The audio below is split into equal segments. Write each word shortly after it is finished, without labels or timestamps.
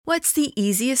What's the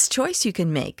easiest choice you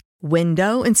can make?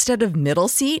 Window instead of middle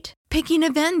seat? Picking a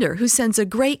vendor who sends a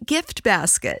great gift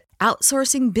basket?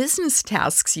 Outsourcing business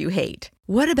tasks you hate?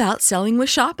 What about selling with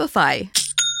Shopify?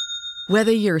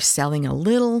 Whether you're selling a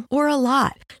little or a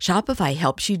lot, Shopify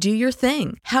helps you do your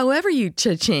thing, however you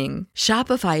cha-ching.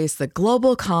 Shopify is the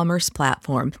global commerce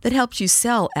platform that helps you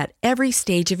sell at every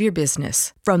stage of your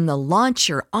business. From the launch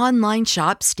your online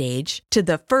shop stage to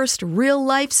the first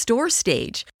real-life store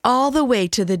stage, all the way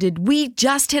to the did we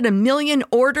just hit a million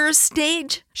orders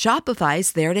stage.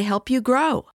 Shopify's there to help you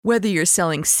grow. Whether you're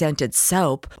selling scented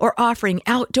soap or offering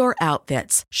outdoor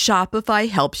outfits, Shopify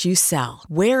helps you sell.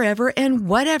 Wherever and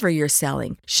whatever you're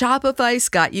selling, Shopify's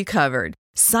got you covered.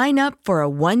 Sign up for a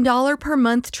 $1 per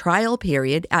month trial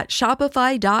period at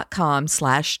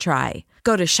shopify.com/try.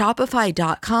 Go to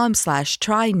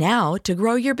shopify.com/try now to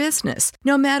grow your business,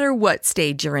 no matter what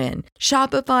stage you're in.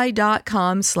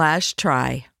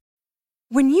 Shopify.com/try.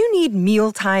 When you need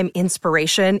mealtime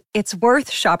inspiration, it's worth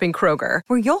shopping Kroger,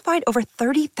 where you'll find over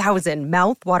 30,000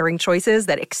 mouth-watering choices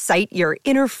that excite your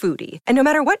inner foodie. And no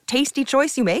matter what tasty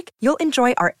choice you make, you'll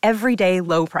enjoy our everyday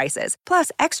low prices,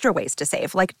 plus extra ways to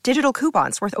save, like digital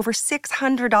coupons worth over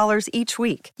 $600 each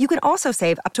week. You can also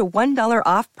save up to $1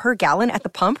 off per gallon at the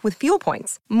pump with fuel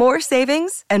points. More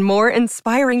savings and more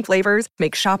inspiring flavors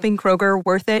make shopping Kroger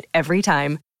worth it every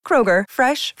time. Kroger,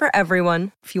 fresh for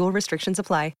everyone. Fuel restrictions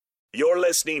apply. You're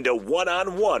listening to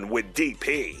One-on-One with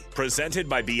DP, presented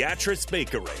by Beatrice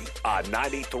Bakery on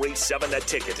 93.7 The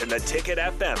Ticket and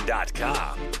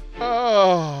theticketfm.com.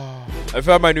 Oh, I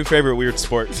found my new favorite weird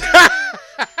sport.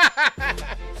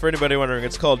 For anybody wondering,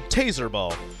 it's called taser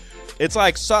ball. It's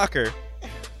like soccer,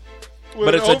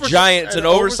 but it's it's an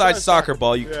oversized soccer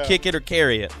ball. You can kick it or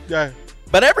carry it. Yeah.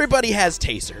 But everybody has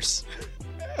tasers.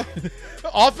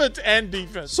 Offense and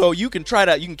defense. So you can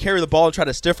carry the ball and try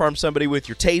to stiff arm somebody with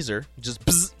your taser, just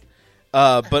bzz.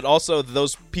 But also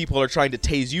those people are trying to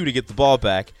tase you to get the ball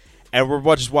back. And we're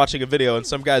just watching a video, and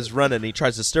some guy's running, and he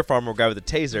tries to stiff arm a guy with a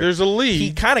taser. There's a lead.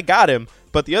 He kind of got him,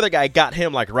 but the other guy got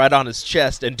him like right on his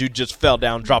chest, and dude just fell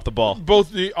down, dropped the ball.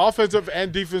 Both the offensive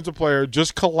and defensive player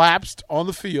just collapsed on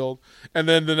the field, and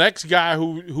then the next guy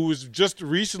who was just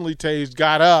recently tased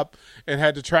got up and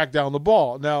had to track down the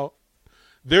ball. Now,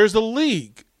 there's a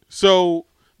league, so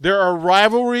there are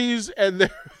rivalries and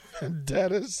there are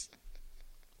vendettas.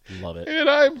 Love it. And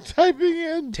I'm typing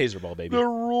in taser ball, baby. The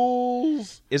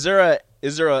rules. There's a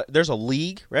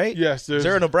league, right? Yes. Is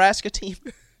there a Nebraska team?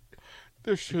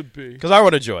 There should be. Because I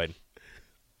want to join.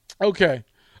 Okay.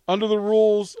 Under the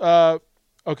rules,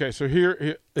 okay, so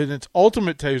here, and it's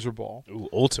ultimate taser ball. Ooh,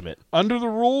 ultimate. Under the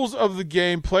rules of the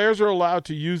game, players are allowed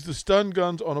to use the stun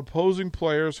guns on opposing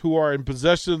players who are in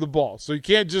possession of the ball. So you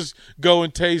can't just go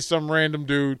and tase some random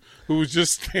dude who was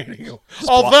just standing.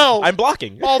 I'm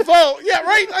blocking. Although, yeah,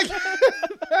 right.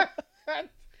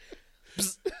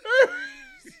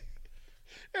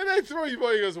 And they throw you the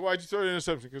ball. He goes, "Why'd you throw the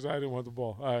interception?" Because I didn't want the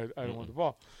ball. I didn't want the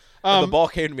ball. The ball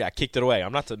came to me. I kicked it away.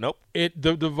 I'm not to. Nope.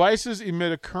 The devices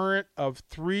emit a current of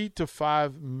 3 to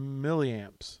 5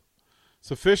 milliamps,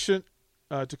 sufficient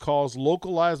to cause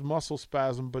localized muscle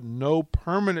spasm, but no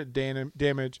permanent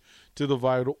damage to the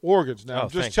vital organs. Now, I'm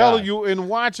just telling you, in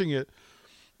watching it,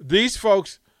 these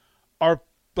folks are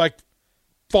like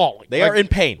falling. They are in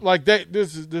pain. Like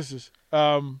this is.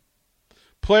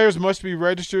 Players must be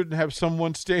registered and have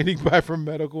someone standing by for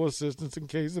medical assistance in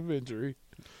case of injury.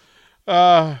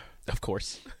 Of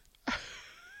course.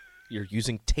 You're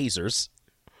using tasers.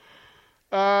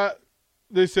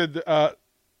 They said the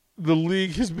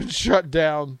league has been shut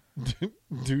down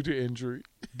due to injury.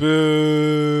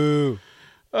 Boo.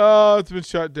 It's been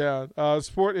shut down.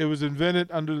 Sport, it was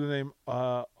invented under the name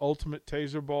Ultimate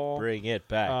Taser Ball. Bring it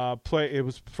back. It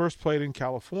was first played in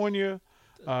California.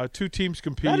 Two teams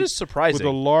compete. That is surprising. With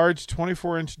a large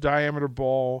 24-inch diameter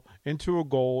ball into a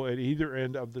goal at either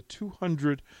end of the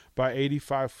 200 by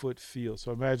 85-foot field.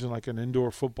 So imagine like an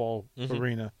indoor football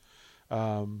arena.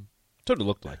 That's what it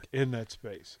looked like. In that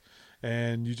space.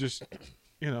 And you just,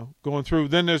 going through.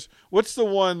 Then there's – what's the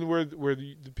one where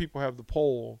the people have the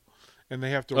pole and they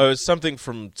have to – Oh, it's something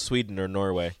from Sweden or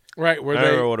Norway. Right. I don't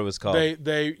remember what it was called.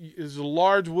 It's a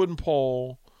large wooden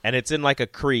pole. And it's in like a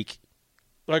creek.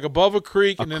 Like above a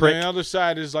creek, and then the other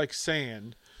side is like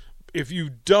sand. If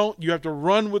you don't, you have to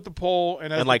run with the pole,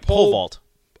 and like pole vault.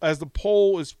 As the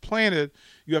pole is planted,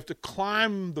 you have to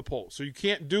climb the pole. So you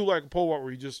can't do like a pole vault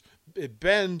where it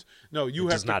bends. No, you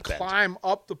have to climb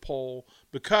up the pole,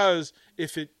 because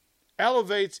if it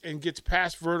elevates and gets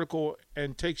past vertical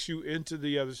and takes you into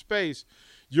the other space,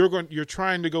 you're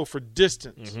trying to go for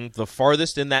distance. Mm-hmm. The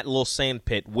farthest in that little sand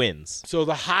pit wins. So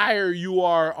the higher you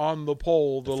are on the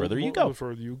pole, the further you go. The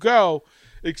further you go.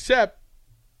 Except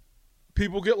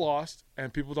people get lost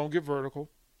and people don't get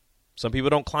vertical. Some people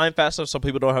don't climb fast enough. Some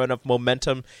people don't have enough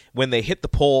momentum when they hit the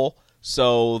pole,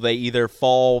 so they either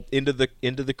fall into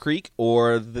the creek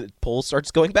or the pole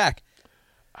starts going back.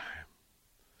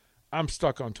 I'm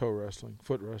stuck on toe wrestling,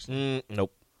 foot wrestling.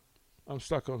 Nope. I'm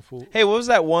stuck on full. Hey, what was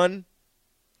that one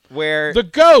where the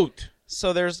goat?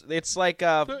 So it's like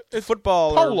it's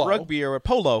football polo. or rugby or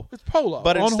polo. It's polo.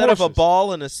 But on instead of a horses.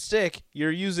 ball and a stick,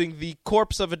 you're using the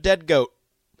corpse of a dead goat,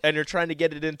 and you're trying to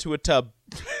get it into a tub.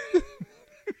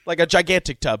 Like a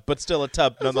gigantic tub, but still a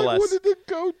tub nonetheless. Like, what did the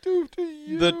goat do to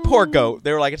you? The poor goat.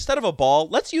 They were like, instead of a ball,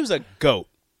 let's use a goat.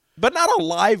 But not a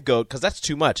live goat, because that's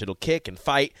too much. It'll kick and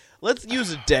fight. Let's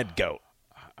use a dead goat.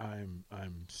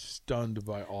 I'm stunned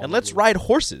by all. And let's this. ride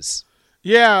horses.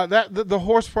 Yeah, the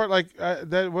horse part,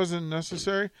 that wasn't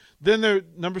necessary. Then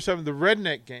number 7, the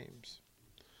redneck games,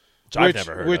 Which I've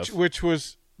never heard of. Which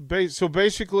was so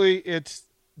basically it's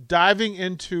diving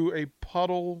into a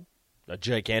puddle. A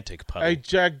gigantic puddle. A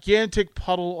gigantic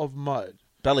puddle of mud.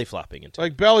 Belly flopping into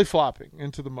Like belly flopping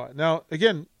into the mud. Now,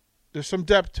 again, there's some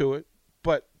depth to it,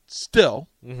 but still.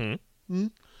 Mm-hmm.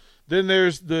 Then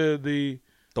there's the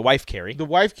wife carry. The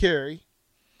wife carry.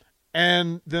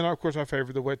 And then, of course, our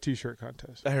favorite, the wet T-shirt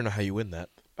contest. I don't know how you win that.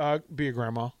 Be a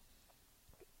grandma.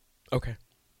 Okay.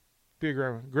 Be a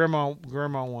grandma.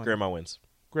 Grandma won. Grandma wins.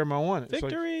 Grandma won it.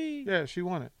 Victory! Yeah, she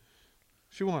won it.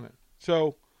 She won it.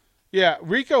 So, yeah,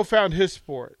 Rico found his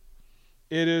sport.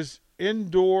 It is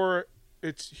indoor.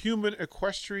 It's Human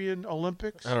Equestrian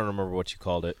Olympics. I don't remember what you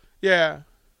called it. Yeah.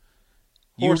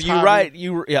 You ride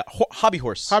hobby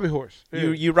horse. Hobby horse. Yeah.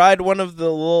 You ride one of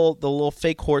the little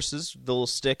fake horses, the little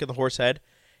stick and the horse head,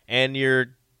 and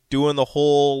you're doing the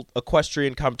whole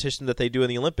equestrian competition that they do in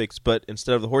the Olympics, but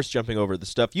instead of the horse jumping over the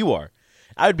stuff, you are.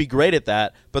 I would be great at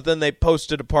that, but then they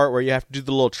posted a part where you have to do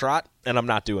the little trot, and I'm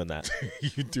not doing that.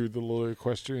 You do the little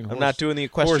equestrian horse. I'm not doing the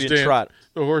equestrian trot.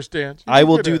 The horse dance. I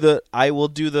will do the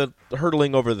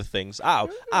hurdling over the things. I'll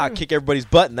kick everybody's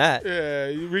butt in that. Yeah,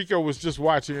 Rico was just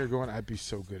watching her going, I'd be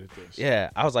so good at this.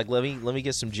 Yeah, I was like, let me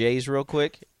get some J's real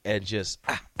quick and just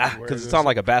because it's on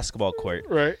like a basketball court.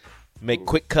 Right. Make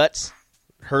quick cuts,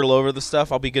 hurdle over the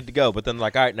stuff. I'll be good to go. But then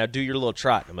like, all right, now do your little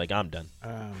trot. I'm like, I'm done.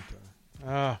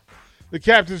 The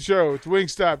Captain's Show. It's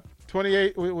Wingstop.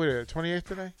 28. What are they, 28th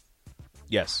today?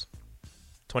 Yes.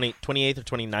 28th or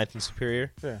 29th in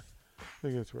Superior. Yeah, I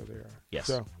think that's where they are. Yes.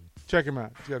 So check him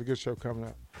out. He's got a good show coming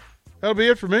up. That'll be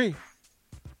it for me.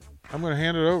 I'm going to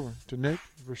hand it over to Nick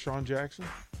for Sean Jackson.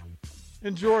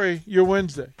 Enjoy your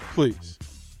Wednesday. Please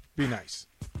be nice.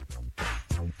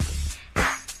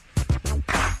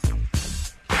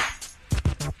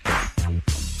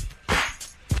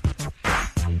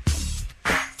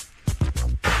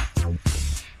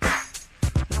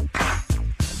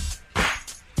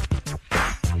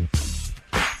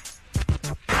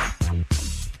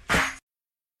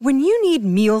 When you need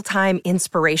mealtime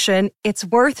inspiration, it's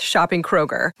worth shopping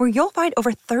Kroger, where you'll find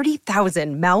over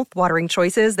 30,000 mouth-watering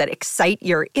choices that excite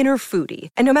your inner foodie.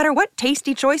 And no matter what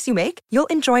tasty choice you make, you'll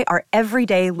enjoy our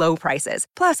everyday low prices,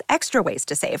 plus extra ways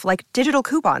to save, like digital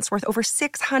coupons worth over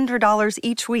 $600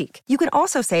 each week. You can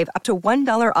also save up to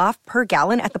 $1 off per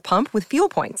gallon at the pump with fuel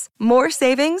points. More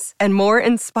savings and more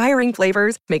inspiring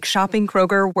flavors make shopping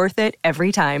Kroger worth it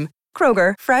every time.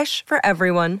 Kroger, fresh for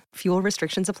everyone. Fuel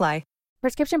restrictions apply.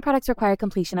 Prescription products require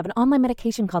completion of an online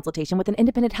medication consultation with an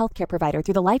independent healthcare provider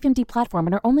through the LifeMD platform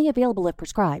and are only available if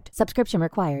prescribed. Subscription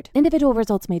required. Individual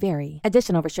results may vary.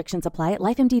 Additional restrictions apply at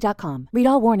lifemd.com. Read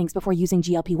all warnings before using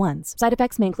GLP-1s. Side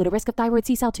effects may include a risk of thyroid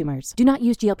C-cell tumors. Do not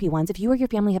use GLP-1s if you or your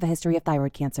family have a history of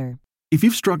thyroid cancer. If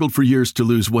you've struggled for years to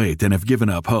lose weight and have given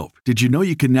up hope, did you know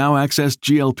you can now access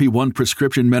GLP-1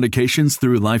 prescription medications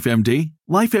through LifeMD?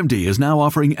 LifeMD is now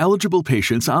offering eligible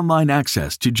patients online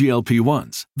access to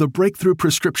GLP-1s, the breakthrough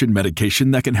prescription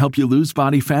medication that can help you lose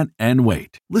body fat and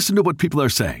weight. Listen to what people are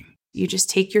saying. You just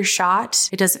take your shot.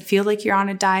 It doesn't feel like you're on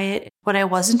a diet. What I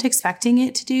wasn't expecting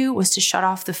it to do was to shut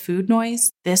off the food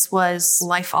noise. This was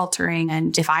life-altering,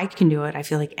 and if I can do it, I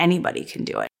feel like anybody can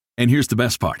do it. And here's the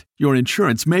best part. Your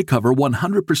insurance may cover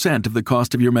 100% of the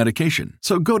cost of your medication.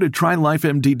 So go to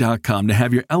TryLifeMD.com to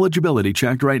have your eligibility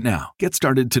checked right now. Get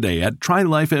started today at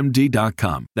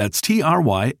TryLifeMD.com. That's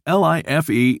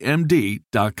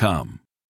TryLifeMD.com.